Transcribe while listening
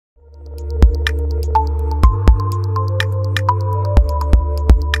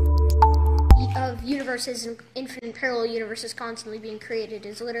universes and infinite parallel universes constantly being created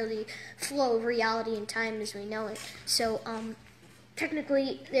is literally flow of reality and time as we know it. So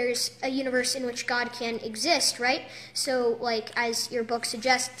technically there's a universe in which God can exist, right? So like as your book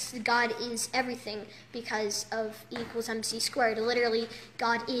suggests, God is everything because of E equals mc squared. Literally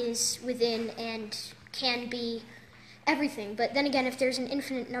God is within and can be everything. But then again, if there's an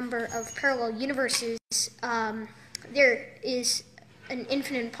infinite number of parallel universes, there is an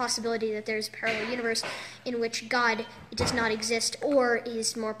infinite possibility that there's a parallel universe in which God does not exist or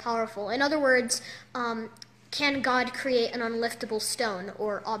is more powerful. In other words, can God create an unliftable stone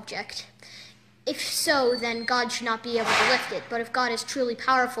or object? If so, then God should not be able to lift it. But if God is truly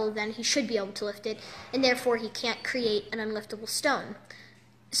powerful, then he should be able to lift it, and therefore he can't create an unliftable stone.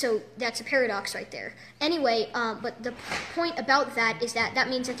 So that's a paradox right there. Anyway, but the point about that is that that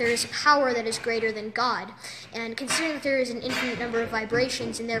means that there is power that is greater than God. And considering that there is an infinite number of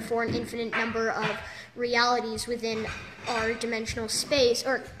vibrations and therefore an infinite number of realities within our dimensional space,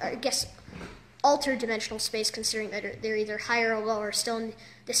 or I guess alter-dimensional space, considering that they're either higher or lower, still in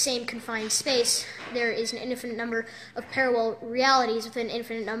the same confined space, there is an infinite number of parallel realities with an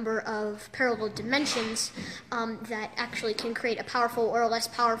infinite number of parallel dimensions that actually can create a powerful or a less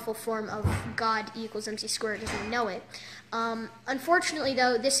powerful form of God E equals mc squared as we know it. Unfortunately,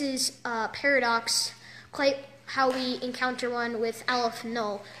 though, this is a paradox, quite how we encounter one with Aleph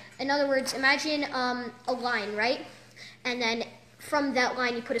Null. In other words, imagine a line, right? And then from that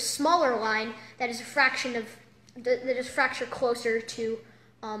line, you put a smaller line that is a fraction of that is a fraction closer to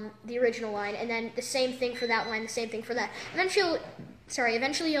the original line, and then the same thing for that line, the same thing for that.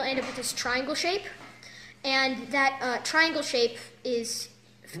 Eventually you'll end up with this triangle shape, and that triangle shape is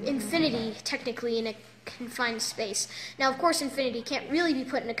infinity technically in a confined space. Now, of course, infinity can't really be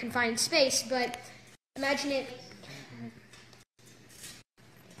put in a confined space, but imagine it.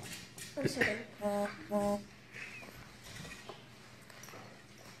 Wait a second.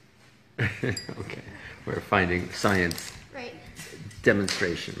 Okay, we're finding science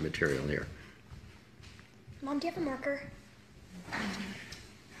demonstration material here. Mom, do you have a marker? I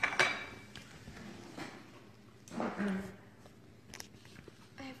have a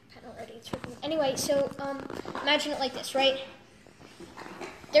pen already. It's written. Anyway, so imagine it like this, right?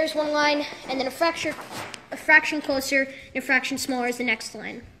 There's one line, and then a fraction closer, and a fraction smaller is the next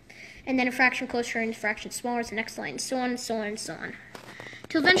line, and then a fraction closer and a fraction smaller is the next line, so on, so on, and so on.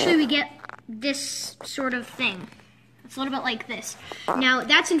 Till eventually we get this sort of thing. It's a little bit like this. Now,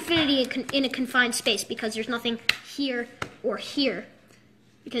 that's infinity in a confined space because there's nothing here or here,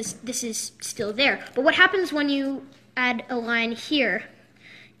 because this is still there. But what happens when you add a line here?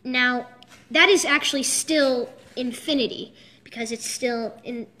 Now, that is actually still infinity because it's still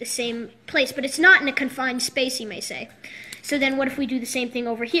in the same place, but it's not in a confined space, you may say. So then what if we do the same thing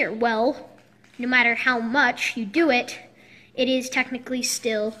over here? Well, no matter how much you do it, it is technically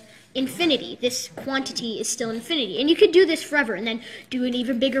still infinity. This quantity is still infinity. And you could do this forever and then do an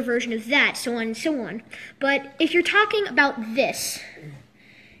even bigger version of that, so on and so on. But if you're talking about this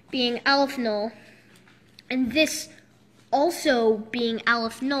being Aleph Null, and this also being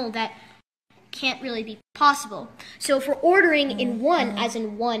Aleph Null, that can't really be possible. So if we're ordering in 1, as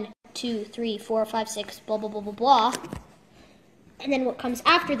in 1, 2, 3, 4, 5, 6, blah, blah, blah, blah, blah, and then what comes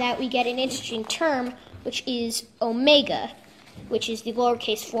after that, we get an interesting term, which is omega, which is the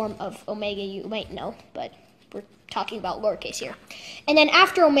lowercase form of omega, you might know, but we're talking about lowercase here. And then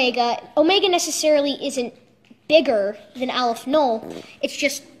after omega, omega necessarily isn't bigger than Aleph Null, it's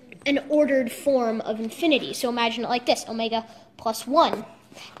just an ordered form of infinity. So imagine it like this, omega plus 1,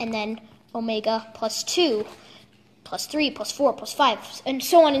 and then omega plus 2, plus 3, plus 4, plus 5, and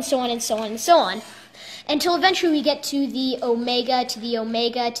so on and so on and so on and so on. Until eventually we get to the omega, to the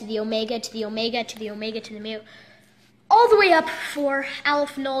omega, to the omega, to the omega, to the omega, to the omega, all the way up for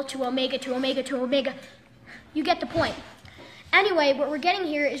Aleph Null to omega, to omega, to omega. You get the point. Anyway, what we're getting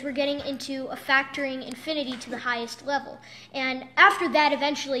here is we're getting into a factoring infinity to the highest level. And after that,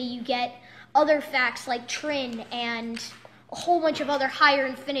 eventually you get other facts like trin and a whole bunch of other higher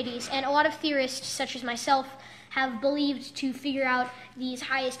infinities. And a lot of theorists, such as myself, have believed to figure out these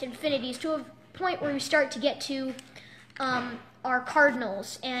highest infinities to a point where we start to get to our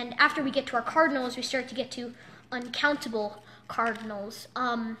cardinals. And after we get to our cardinals, we start to get to uncountable cardinals.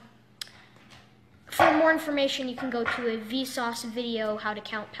 For more information, you can go to a Vsauce video, How to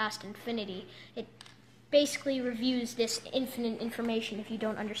Count Past Infinity. It basically reviews this infinite information if you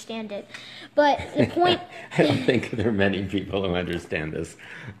don't understand it. But the point... I don't think there are many people who understand this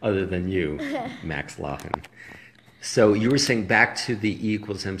other than you, Max Loughan. So you were saying back to the E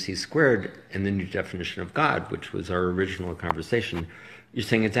equals mc squared and the new definition of God, which was our original conversation. You're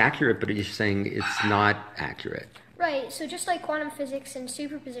saying it's accurate, but you're saying it's not accurate. Right, so just like quantum physics and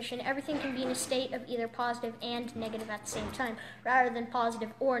superposition, everything can be in a state of either positive and negative at the same time, rather than positive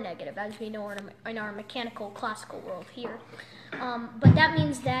or negative, as we know in our mechanical classical world here. But that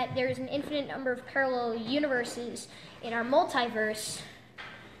means that there is an infinite number of parallel universes in our multiverse.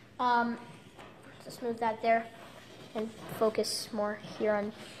 Let's move that there and focus more here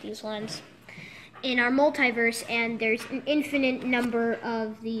on these lines. In our multiverse, and there's an infinite number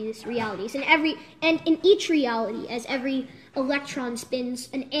of these realities, and in each reality, as every electron spins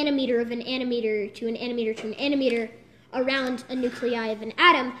an animator of an animator to an animator to an animator around a nuclei of an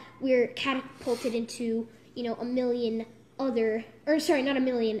atom, we're catapulted into an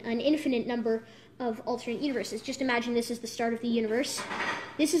infinite number of alternate universes. Just imagine this is the start of the universe.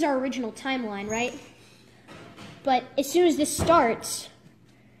 This is our original timeline, right? But as soon as this starts,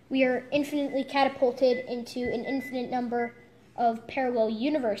 we are infinitely catapulted into an infinite number of parallel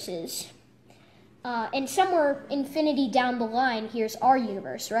universes. And somewhere infinity down the line, here's our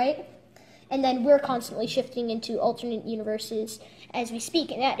universe, right? And then we're constantly shifting into alternate universes as we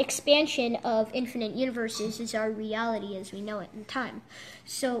speak. And that expansion of infinite universes is our reality as we know it in time.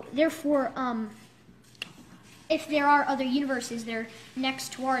 So therefore, if there are other universes, they're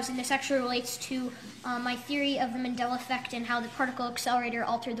next to ours, and this actually relates to my theory of the Mandela effect and how the particle accelerator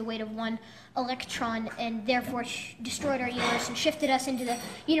altered the weight of one electron and therefore destroyed our universe and shifted us into the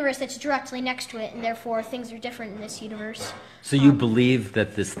universe that's directly next to it, and therefore things are different in this universe. So you believe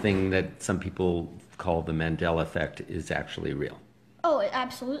that this thing that some people call the Mandela effect is actually real? Oh, it's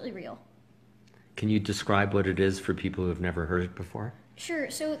absolutely real. Can you describe what it is for people who have never heard it before?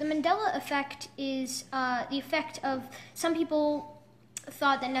 Sure. So the Mandela effect is the effect of some people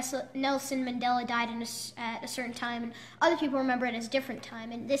thought that Nelson Mandela died at a certain time, and other people remember it as a different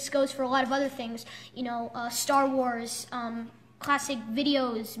time. And this goes for a lot of other things. Star Wars, classic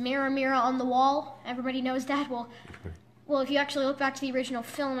videos, Mirror, Mirror on the Wall. Everybody knows that. Well, if you actually look back to the original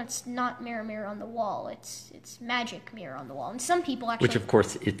film, it's not Mirror, Mirror on the Wall. It's Magic Mirror on the Wall. And some people actually... Which, of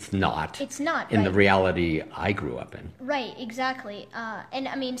course, it's not. It's not, in right? the reality I grew up in. Right, exactly. And,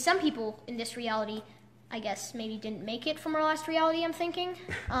 I mean, some people in this reality, I guess, maybe didn't make it from our last reality, I'm thinking.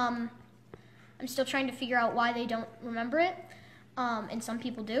 I'm still trying to figure out why they don't remember it. And some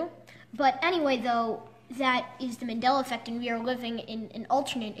people do. But anyway, though, that is the Mandela effect, and we are living in an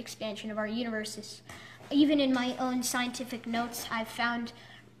alternate expansion of our universes. Even in my own scientific notes, I've found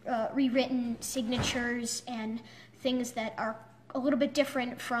rewritten signatures and things that are a little bit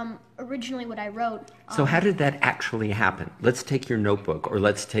different from originally what I wrote. So how did that actually happen? Let's take your notebook, or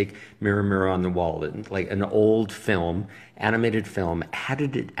let's take Mirror, Mirror on the Wall, like an old film, animated film. How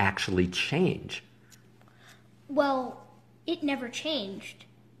did it actually change? Well, it never changed.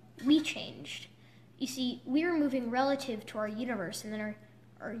 We changed. You see, we were moving relative to our universe, and then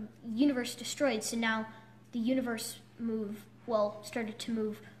our universe destroyed, so now the universe started to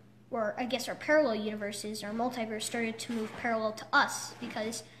move, or I guess our parallel universes, our multiverse started to move parallel to us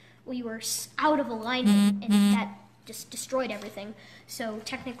because we were out of alignment, and that just destroyed everything. So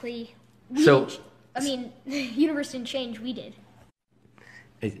technically, the universe didn't change, we did.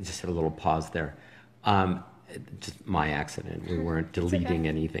 I just had a little pause there. Just my accident. We weren't deleting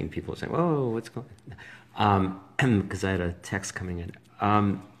anything. People were saying, "Oh, what's going on?" Because I had a text coming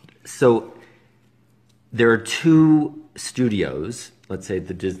in. So there are two studios, let's say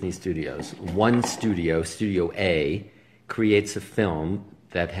the Disney studios. One studio, Studio A, creates a film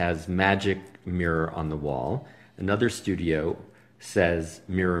that has Magic Mirror on the Wall. Another studio says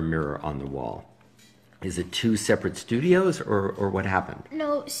Mirror, Mirror on the Wall. Is it two separate studios, or what happened?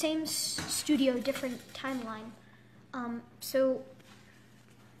 No, same studio, different timeline. So,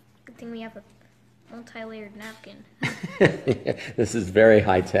 good thing we have a multi-layered napkin. This is very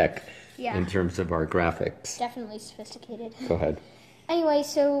high-tech in Yeah. terms of our graphics. Definitely sophisticated. Go ahead. Anyway,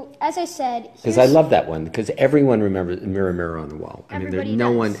 so as I said, Because I love that one, because everyone remembers Mirror, Mirror on the Wall. I mean, Everybody no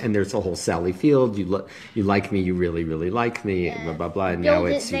does. one, and there's a whole Sally Field, you like me, you really, really like me, and blah, blah, blah, and now build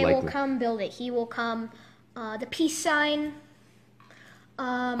it, it's you they like will me. come, build it, he will come. The peace sign.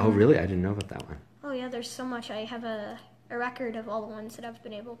 Oh, really? I didn't know about that one. Oh yeah, there's so much. I have a record of all the ones that I've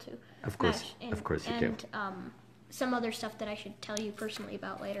been able to Of course, match. And, of course you do. And some other stuff that I should tell you personally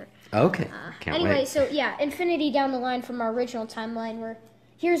about later. Okay, can't Anyway, wait. so yeah, infinity down the line from our original timeline, where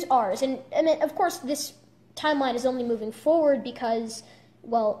here's ours, and then, of course this timeline is only moving forward because,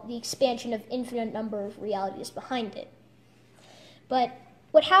 well, the expansion of infinite number of realities behind it. But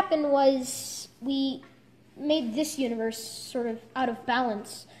what happened was we made this universe sort of out of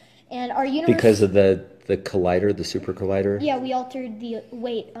balance, And our universe... Because of the collider, the super collider? Yeah, we altered the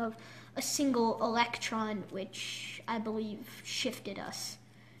weight of a single electron, which I believe shifted us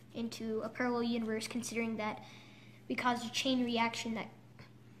into a parallel universe, considering that we caused a chain reaction that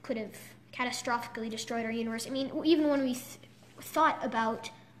could have catastrophically destroyed our universe. I mean, even when we thought about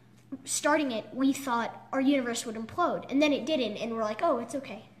starting it, we thought our universe would implode, and then it didn't, and we're like, oh, it's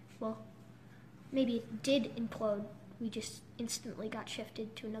okay. Well, maybe it did implode. We just instantly got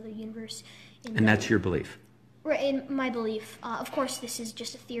shifted to another universe. And that's your belief? Right, in my belief. Of course, this is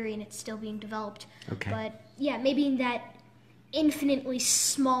just a theory, and it's still being developed. Okay. But, yeah, maybe in that infinitely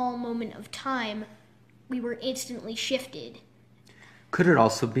small moment of time, we were instantly shifted. Could it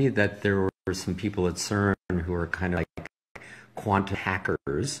also be that there were some people at CERN who are kind of like quantum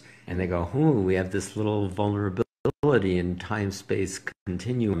hackers, and they go, we have this little vulnerability in time-space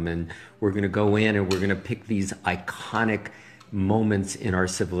continuum, and we're going to go in and we're going to pick these iconic moments in our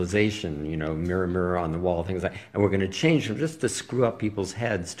civilization, you know, mirror, mirror on the wall, things like that, and we're going to change them just to screw up people's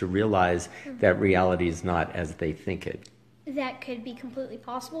heads to realize that reality is not as they think it. That could be completely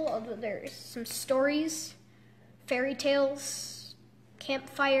possible, although there's some stories, fairy tales,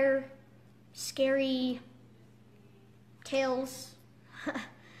 campfire, scary tales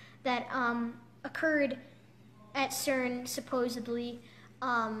that occurred at CERN, supposedly,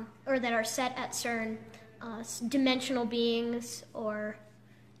 or that are set at CERN, dimensional beings or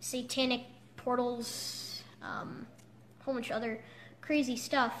satanic portals, a whole bunch of other crazy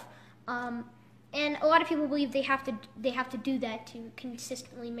stuff. And a lot of people believe they have to do that to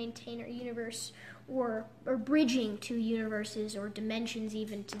consistently maintain our universe, or bridging two universes or dimensions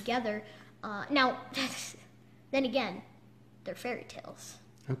even together. Now, then again, they're fairy tales.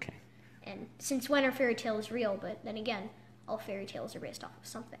 Okay. And since when are fairy tales real? But then again, all fairy tales are based off of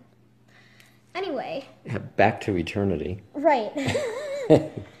something. Anyway. Yeah, back to eternity. Right.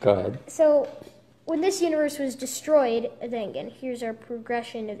 Go ahead. So, when this universe was destroyed, then again, here's our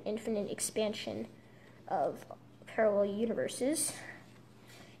progression of infinite expansion of parallel universes.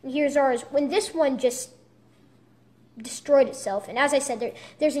 And here's ours. When this one just destroyed itself, and as I said,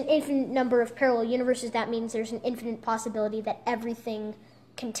 there's an infinite number of parallel universes. That means there's an infinite possibility that everything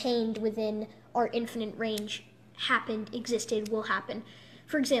contained within our infinite range happened, existed, will happen.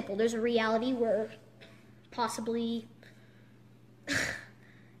 For example, there's a reality where possibly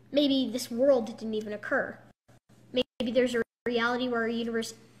maybe this world didn't even occur. Maybe there's a reality where our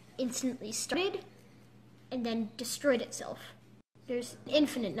universe instantly started and then destroyed itself. There's an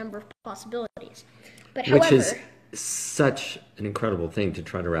infinite number of possibilities. But however, which is such an incredible thing to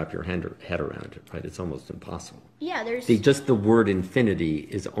try to wrap your head around, right? It's almost impossible. Yeah, there's... just the word infinity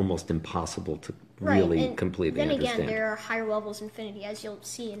is almost impossible to really completely understand. Then again, there are higher levels of infinity, as you'll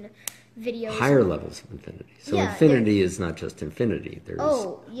see in videos. Higher levels of infinity. So yeah, infinity is not just infinity.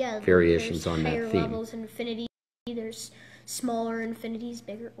 There's variations on that theme. Higher levels of infinity. There's smaller infinities,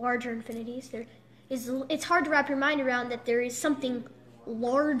 larger infinities. It's hard to wrap your mind around that there is something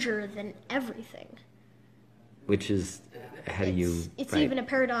larger than everything. Which is, It's even a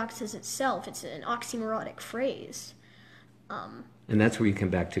paradox as itself. It's an oxymoronic phrase. And that's where you come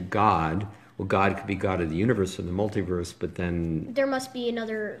back to God. Well, God could be God of the universe or the multiverse, but then... There must be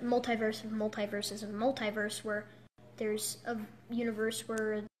another multiverse of multiverses of multiverse where there's a universe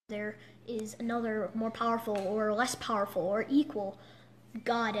where there is another more powerful or less powerful or equal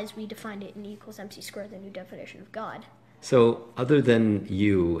God as we defined it in E = MC squared, the new definition of God. So, other than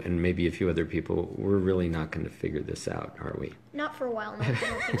you and maybe a few other people, we're really not going to figure this out, are we? Not for a while, no, I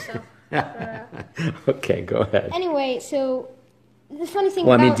don't think so. But, okay, go ahead. Anyway, so the funny thing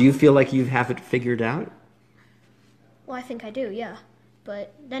about... Well, I mean, do you feel like you have it figured out? Well, I think I do, yeah.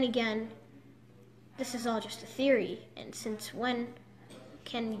 But then again, this is all just a theory, and since when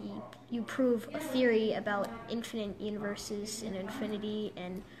can you prove a theory about infinite universes and infinity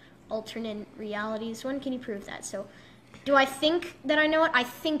and alternate realities? When can you prove that? So... do I think that I know it? I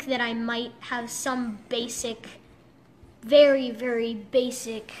think that I might have some basic, very, very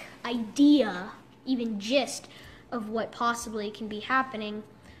basic idea, even gist, of what possibly can be happening.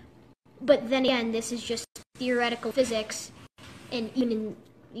 But then again, this is just theoretical physics, and even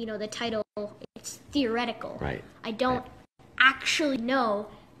in, the title, it's theoretical. Right. I don't actually know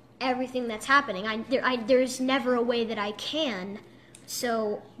everything that's happening. There's never a way that I can.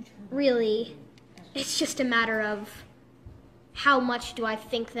 So, really, it's just a matter of... how much do I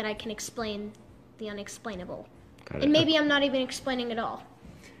think that I can explain the unexplainable? And maybe I'm not even explaining at all.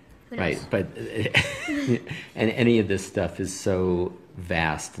 Right, but and any of this stuff is so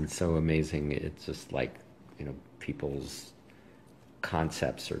vast and so amazing. It's just like, people's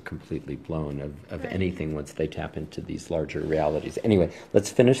concepts are completely blown of anything once they tap into these larger realities. Anyway, let's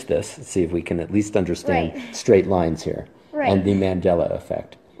finish this and see if we can at least understand straight lines here and the Mandela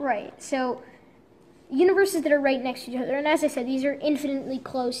effect. Right. So universes that are right next to each other, and as I said, these are infinitely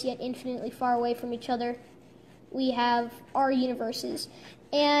close yet infinitely far away from each other. We have our universes.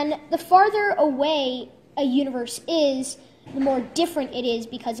 And the farther away a universe is, the more different it is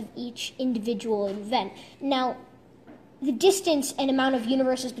because of each individual event. Now, the distance and amount of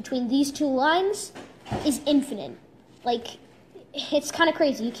universes between these two lines is infinite. Like, it's kind of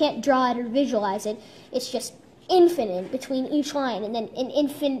crazy. You can't draw it or visualize it. It's just infinite between each line, and then an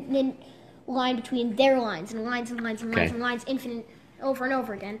infinite line between their lines, and lines and lines and lines and lines, infinite over and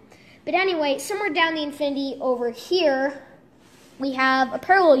over again. But anyway, somewhere down the infinity over here, we have a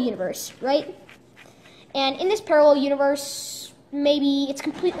parallel universe, right? And in this parallel universe, maybe it's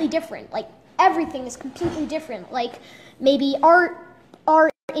completely different. Like, everything is completely different. Like, maybe our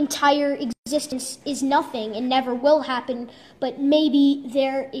entire existence is nothing and never will happen, but maybe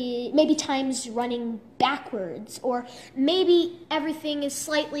maybe time's running backwards, or maybe everything is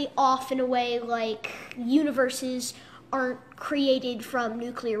slightly off in a way, like universes aren't created from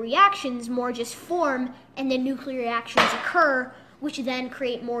nuclear reactions, more just form, and then nuclear reactions occur, which then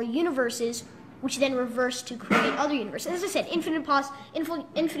create more universes, which then reverse to create other universes. As I said, infinite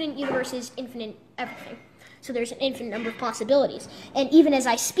universes, infinite everything. So there's an infinite number of possibilities. And even as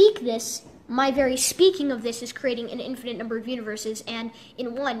I speak this, my very speaking of this is creating an infinite number of universes, and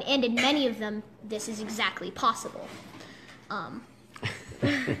in one, and in many of them, this is exactly possible.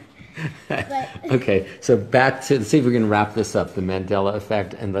 Okay, so back to, let's see if we can wrap this up, the Mandela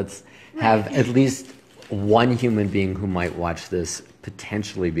effect, and let's have at least one human being who might watch this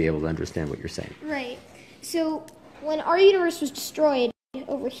potentially be able to understand what you're saying. Right. So when our universe was destroyed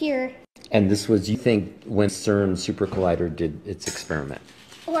over here... And this was, you think, when CERN Super Collider did its experiment?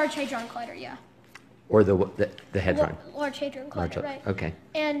 Large Hadron Collider, yeah. Or the Hadron? Large Hadron Collider, right. Okay.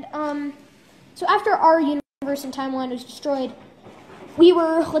 And so after our universe and timeline was destroyed, we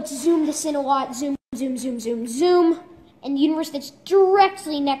were, let's zoom this in a lot, zoom, zoom, zoom, zoom, zoom, and the universe that's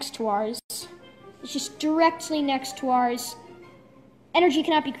directly next to ours, it's just directly next to ours, energy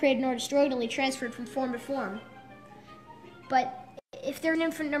cannot be created nor destroyed, only transferred from form to form. But if there's an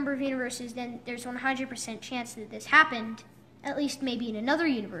infinite number of universes, then there's 100% chance that this happened, at least maybe in another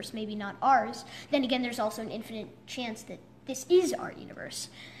universe, maybe not ours. Then again, there's also an infinite chance that this is our universe.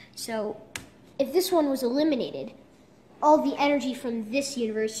 So if this one was eliminated, all the energy from this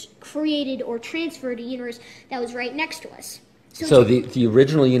universe created or transferred a universe that was right next to us. So the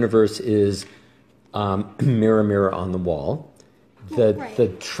original universe is mirror, mirror on the wall.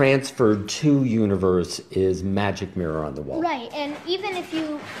 The transferred to universe is magic mirror on the wall. Right, and even if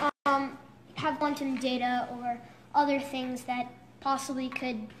you have quantum data or other things that possibly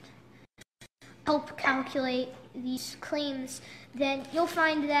could help calculate these claims, then you'll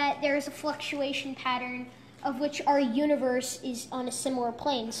find that there is a fluctuation pattern of which our universe is on a similar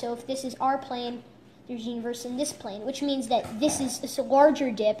plane. So if this is our plane, there's a universe in this plane, which means that this is a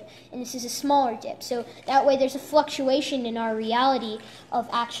larger dip and this is a smaller dip. So that way there's a fluctuation in our reality of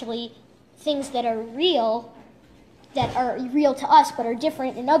actually things that are real to us but are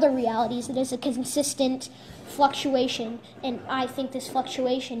different in other realities. It is a consistent fluctuation, and I think this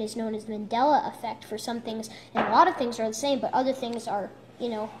fluctuation is known as the Mandela effect for some things, and a lot of things are the same, but other things are,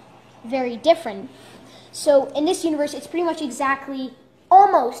 very different. So in this universe, it's pretty much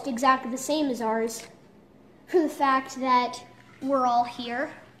almost exactly the same as ours, for the fact that we're all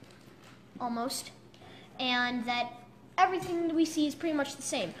here, almost, and that everything that we see is pretty much the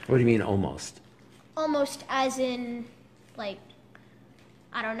same. What do you mean, almost? Almost as in, I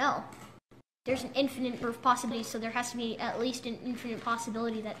don't know. There's an infinite number of possibilities, so there has to be at least an infinite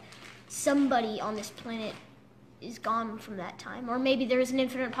possibility that somebody on this planet is gone from that time. Or maybe there is an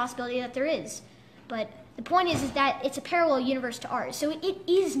infinite possibility that there is. But the point is that it's a parallel universe to ours. So it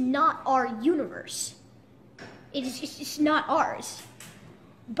is not our universe. It's not ours.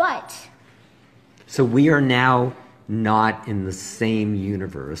 But... So we are now not in the same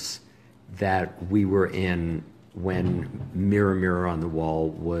universe that we were in when Mirror, Mirror on the Wall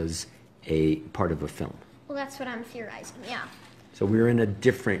was a part of a film. Well, that's what I'm theorizing, yeah. So we're in a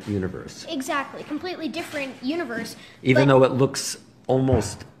different universe. Exactly, completely different universe. Even though it looks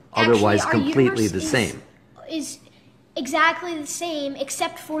almost otherwise completely the same. Is exactly the same,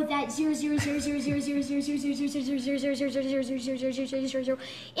 except for that 0.000000000000000000000000000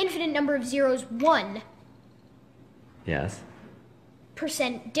 infinite number of zeros, 1%. Yes.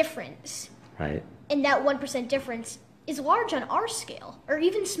 Difference. Right. And that 1% difference is large on our scale, or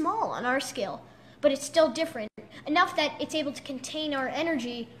even small on our scale, but it's still different. enough that it's able to contain our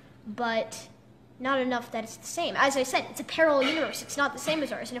energy, but not enough that it's the same. As I said, it's a parallel universe. It's not the same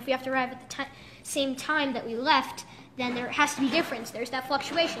as ours. And if we have to arrive at the same time that we left, then there has to be difference. There's that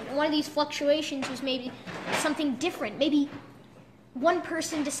fluctuation. And one of these fluctuations was maybe something different. Maybe one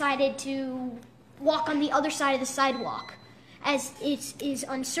person decided to walk on the other side of the sidewalk, as it is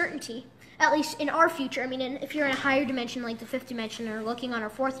uncertainty. At least in our future. I mean, if you're in a higher dimension like the fifth dimension or looking on our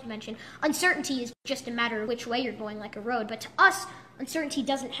fourth dimension, uncertainty is just a matter of which way you're going, like a road. But to us, uncertainty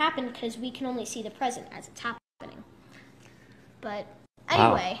doesn't happen because we can only see the present as it's happening. But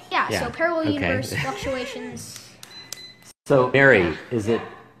anyway, so parallel universe fluctuations. So, Mary, is it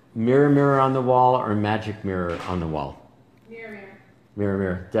mirror, mirror on the wall or magic mirror on the wall? Mirror, mirror. Mirror,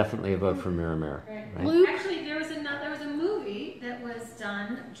 mirror. Definitely a vote for mirror, mirror. Right. Actually, there was a movie that was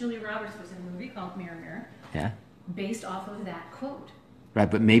done. Julia Roberts was in a movie called Mirror, Mirror. Yeah. Based off of that quote. Right,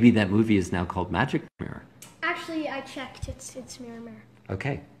 but maybe that movie is now called Magic Mirror. Actually, I checked. It's mirror, mirror.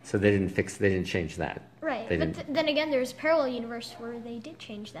 Okay, so they didn't change that. Right, but then again, there's a parallel universe where they did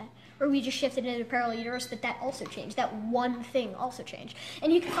change that. Or we just shifted into a parallel universe, but that also changed. That one thing also changed.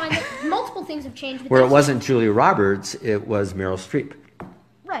 And you can find that multiple things have changed. Where it wasn't Julia Roberts, it was Meryl Streep.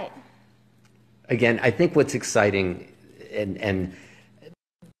 Right. Again, I think what's exciting, and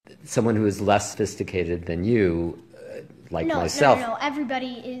someone who is less sophisticated than you, like myself. No.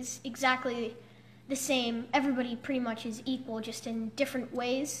 Everybody is exactly the same. Everybody pretty much is equal, just in different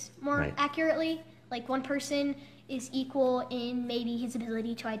ways, more accurately. Like one person is equal in maybe his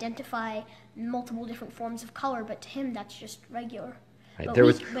ability to identify multiple different forms of color, but to him that's just regular.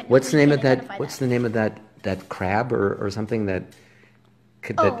 Right. What's the name of that crab or something that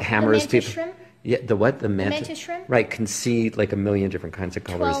hammers the mantis people? Shrimp? Yeah, the what? The mantis shrimp? Right, can see like a million different kinds of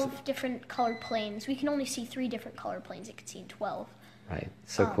colors. 12 different color planes. We can only see 3 different color planes. It could see 12. Right,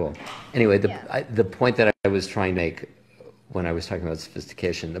 so cool. Anyway, the point that I was trying to make when I was talking about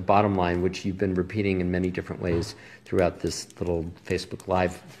sophistication, the bottom line, which you've been repeating in many different ways throughout this little Facebook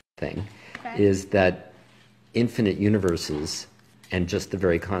Live thing, is that infinite universes and just the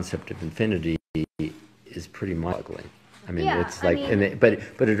very concept of infinity is pretty mind-boggling. I mean,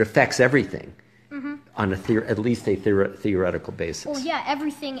 but it affects everything on at least a theoretical basis. Well, yeah,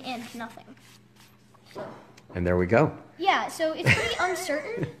 everything and nothing. So. And there we go. Yeah, so it's pretty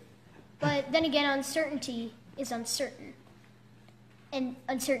uncertain, but then again, uncertainty is uncertain. And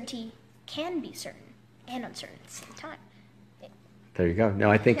uncertainty can be certain and uncertain at the same time. There you go. No,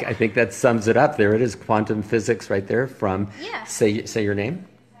 I think that sums it up. There it is, quantum physics right there from, say your name?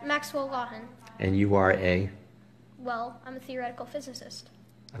 Maxwell Loughan. And you are a? Well, I'm a theoretical physicist.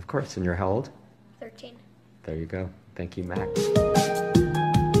 Of course, and you're how old? 13. There you go. Thank you, Max.